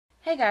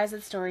Hey guys,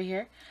 it's Stori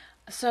here.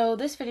 So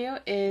this video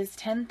is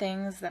 10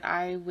 things that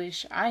I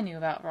wish I knew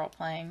about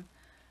role-playing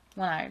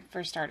when I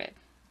first started.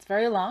 It's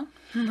very long,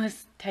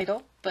 this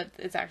title, but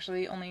it's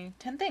actually only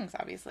 10 things,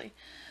 obviously.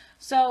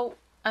 So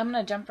I'm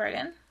gonna jump right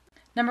in.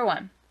 Number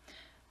 1,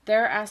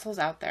 there are assholes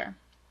out there.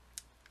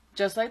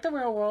 Just like the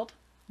real world,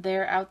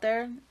 they're out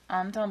there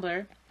on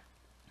Tumblr,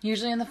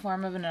 usually in the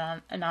form of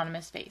an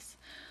anonymous face.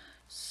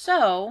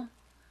 So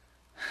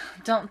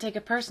don't take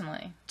it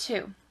personally.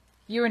 2,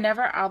 you are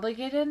never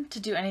obligated to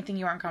do anything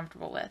you aren't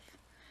comfortable with.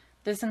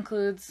 This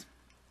includes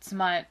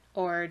smut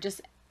or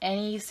just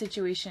any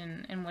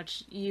situation in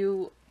which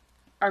you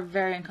are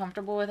very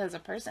uncomfortable with as a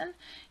person.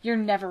 You're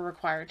never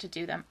required to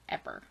do them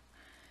ever.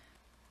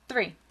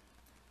 3,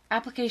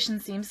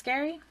 applications seem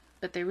scary,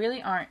 but they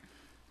really aren't.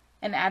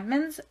 And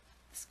admins,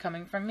 this is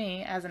coming from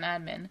me as an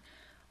admin,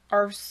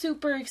 are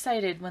super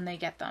excited when they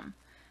get them.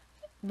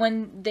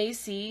 When they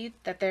see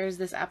that there's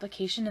this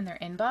application in their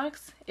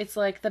inbox, it's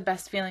like the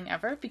best feeling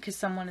ever because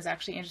someone is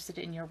actually interested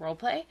in your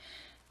roleplay,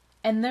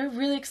 and they're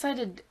really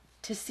excited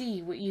to see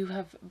what you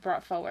have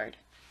brought forward.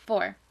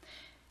 4,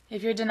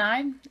 if you're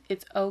denied,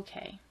 it's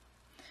okay.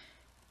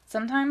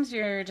 Sometimes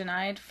you're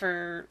denied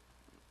for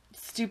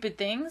stupid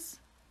things,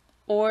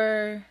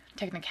 or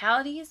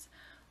technicalities,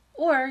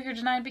 or you're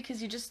denied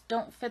because you just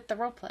don't fit the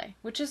roleplay,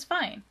 which is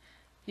fine.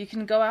 You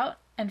can go out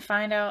and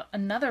find out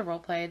another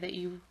roleplay that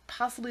you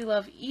possibly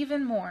love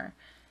even more,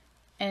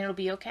 and it'll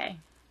be okay.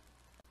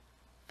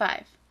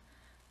 5,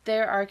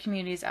 there are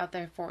communities out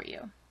there for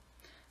you.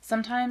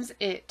 Sometimes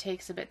it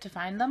takes a bit to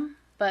find them,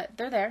 but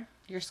they're there.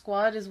 Your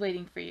squad is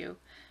waiting for you,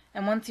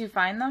 and once you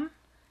find them,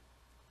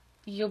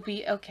 you'll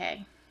be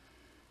okay.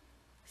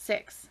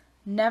 6,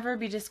 never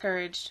be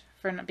discouraged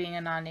for not being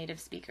a non-native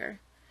speaker.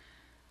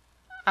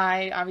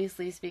 I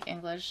obviously speak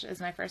English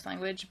as my first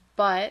language,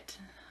 but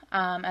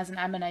as an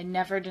admin, I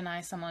never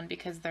deny someone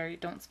because they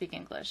don't speak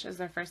English as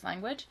their first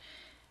language.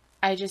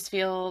 I just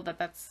feel that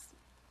that's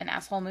an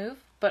asshole move,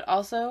 but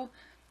also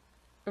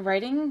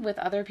writing with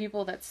other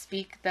people that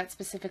speak that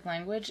specific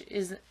language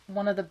is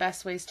one of the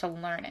best ways to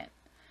learn it.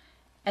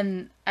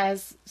 And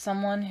as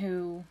someone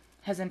who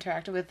has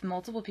interacted with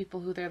multiple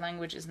people who their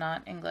language is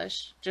not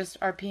English, just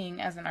RPing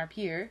as an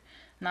RPer,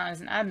 not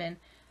as an admin,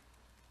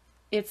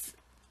 it's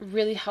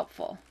really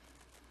helpful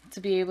to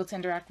be able to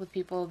interact with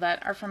people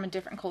that are from a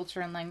different culture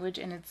and language,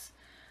 and it's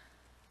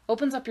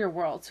opens up your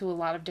world to a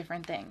lot of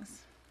different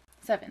things.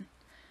 7,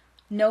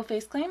 no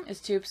face claim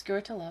is too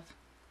obscure to love.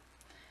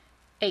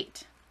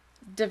 8,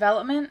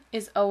 development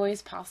is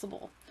always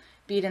possible,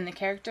 be it in the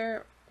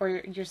character or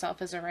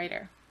yourself as a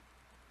writer.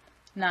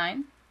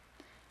 9,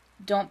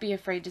 don't be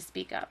afraid to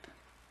speak up.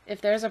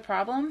 If there's a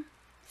problem,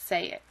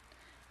 say it.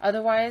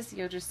 Otherwise,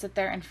 you'll just sit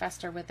there and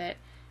fester with it,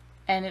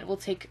 and it will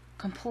take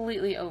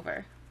completely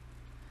over.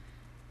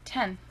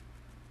 10,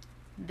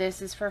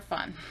 this is for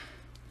fun.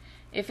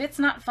 If it's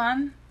not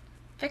fun,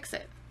 fix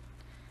it.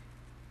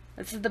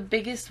 This is the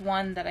biggest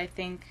one that I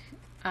think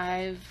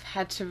I've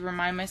had to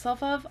remind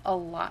myself of a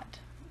lot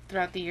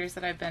throughout the years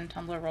that I've been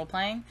Tumblr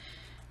roleplaying.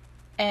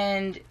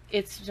 And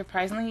it's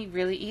surprisingly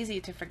really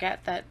easy to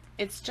forget that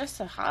it's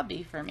just a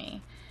hobby for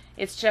me.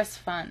 It's just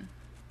fun.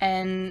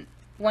 And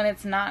when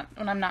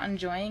I'm not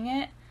enjoying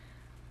it,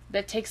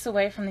 that takes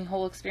away from the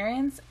whole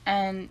experience,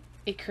 and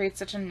it creates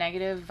such a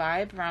negative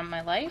vibe around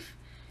my life,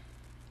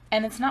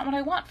 and it's not what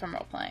I want from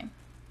role-playing.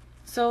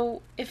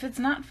 So if it's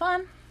not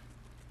fun,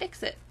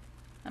 fix it.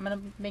 I'm going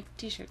to make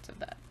t-shirts of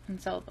that and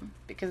sell them,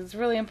 because it's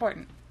really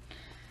important.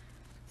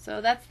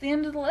 So that's the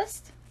end of the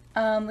list.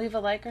 Leave a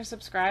like or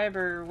subscribe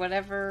or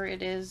whatever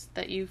it is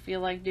that you feel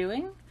like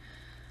doing.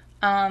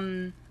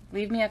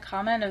 Leave me a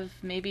comment of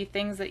maybe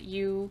things that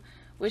you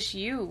wish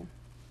you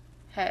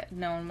had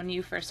known when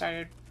you first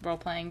started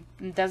role-playing.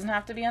 It doesn't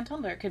have to be on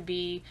Tumblr. It could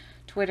be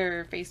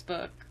Twitter,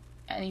 Facebook,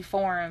 any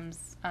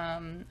forums. I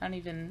don't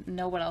even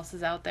know what else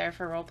is out there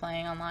for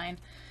role-playing online.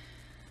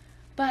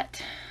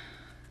 But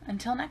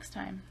until next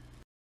time.